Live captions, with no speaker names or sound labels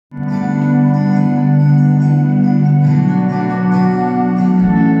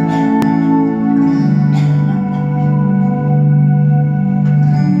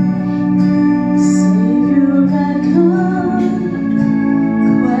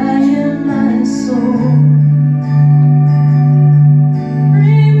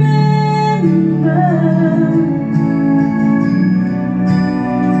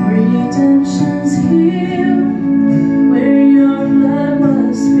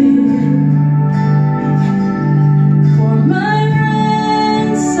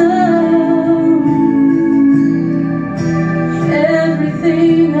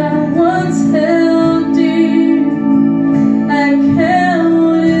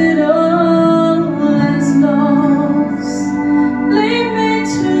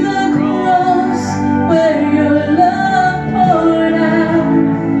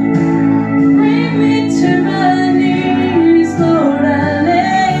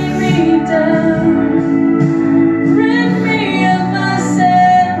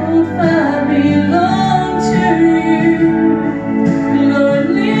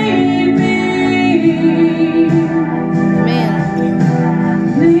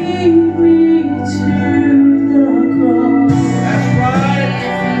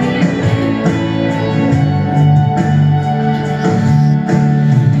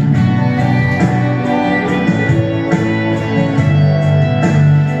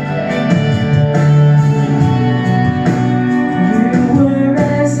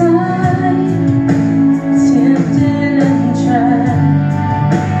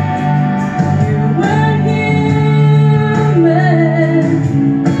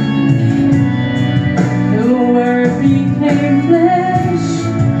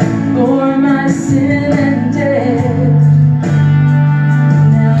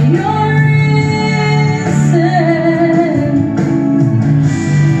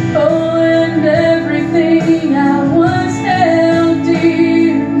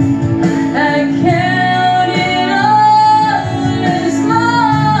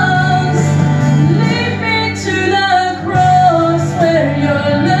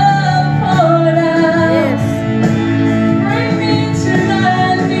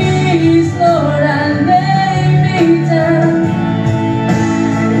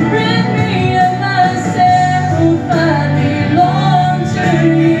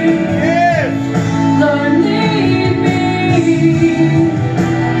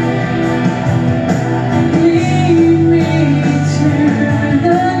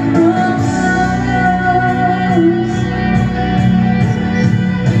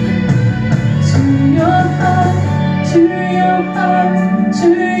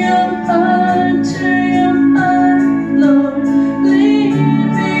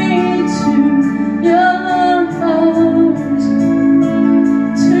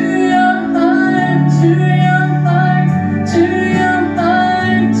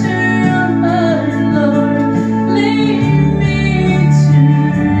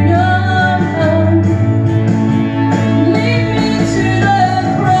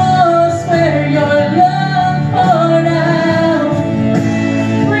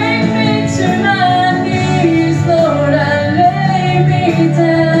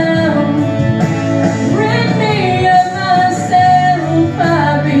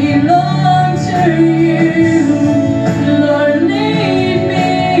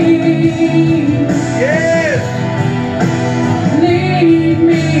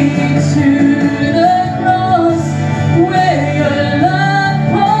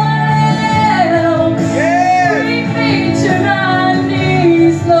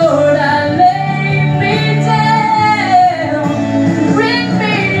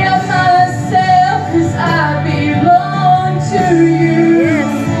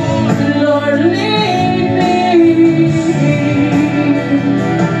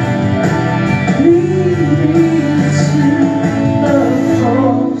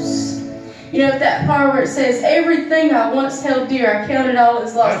counted all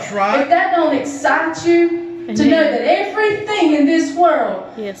as lost. That's right. If that don't excite you, to know that everything in this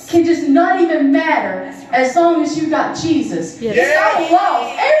world can just not even matter as long as you got Jesus. Yes. It's all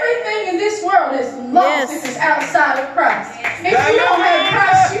lost. Everything in this world is lost if it's outside of Christ. If you don't have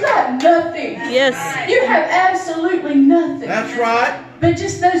Christ, you got nothing. Yes. You have absolutely nothing. That's right. But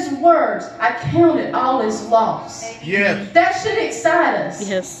just those words, I count it all as lost. Yes. That should excite us.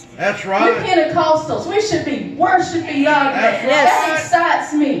 Yes. That's We're right. Pentecostals. We should be worshiping God. That's right. That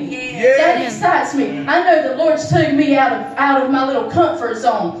excites me. Yes. That excites me. I know the Lord's took me out of my little comfort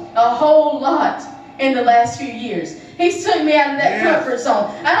zone a whole lot in the last few years. He's took me out of that comfort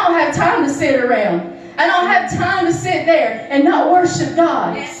zone. I don't have time to sit around. I don't have time to sit there and not worship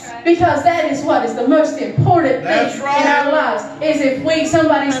God. Because that is what is the most important thing in our lives. Is if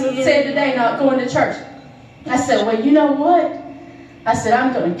somebody said today not going to church. I said, well, you know what? I said,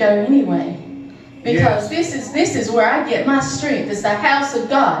 I'm going to go anyway. Because this is where I get my strength. It's the house of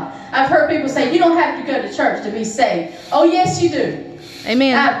God. I've heard people say, you don't have to go to church to be saved. Oh, yes, you do.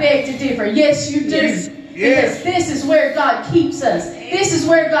 Amen. I beg to differ. Yes, you do. Yes. Because this is where God keeps us. This is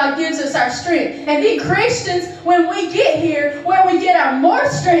where God gives us our strength. And then Christians, when we get here, where we get our more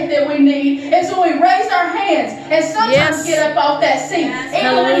strength that we need, is when we raise our hands and sometimes get up off that seat.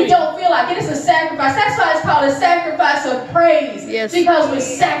 Even when you don't feel like it, it's a sacrifice. That's why it's called a sacrifice of praise. Because we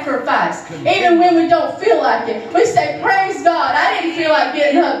sacrifice. Even when we don't feel like it. We say, praise God. I didn't feel like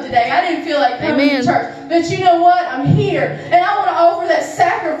getting up today. I didn't feel like coming to church. But you know what? I'm here. And I want to offer that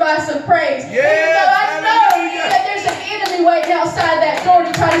sacrifice of praise. Even though I know that there's an enemy waiting outside that door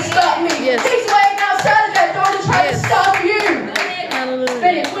to try to stop me. He's waiting outside of that door to try to stop you.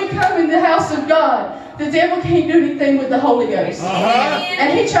 But if we come in the house of God, the devil can't do anything with the Holy Ghost.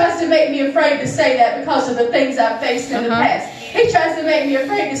 And he tries to make me afraid to say that because of the things I've faced in the past. He tries to make me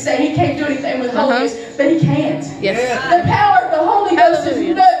afraid to say he can't do anything with the Holy Ghost, but he can't. The power of the Holy Ghost is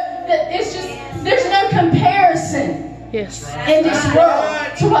it's just, there's no comparison. In this world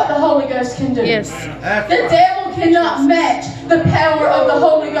to what the Holy Ghost can do. The devil cannot match the power of the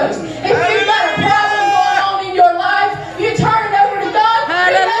Holy Ghost. If you've got a problem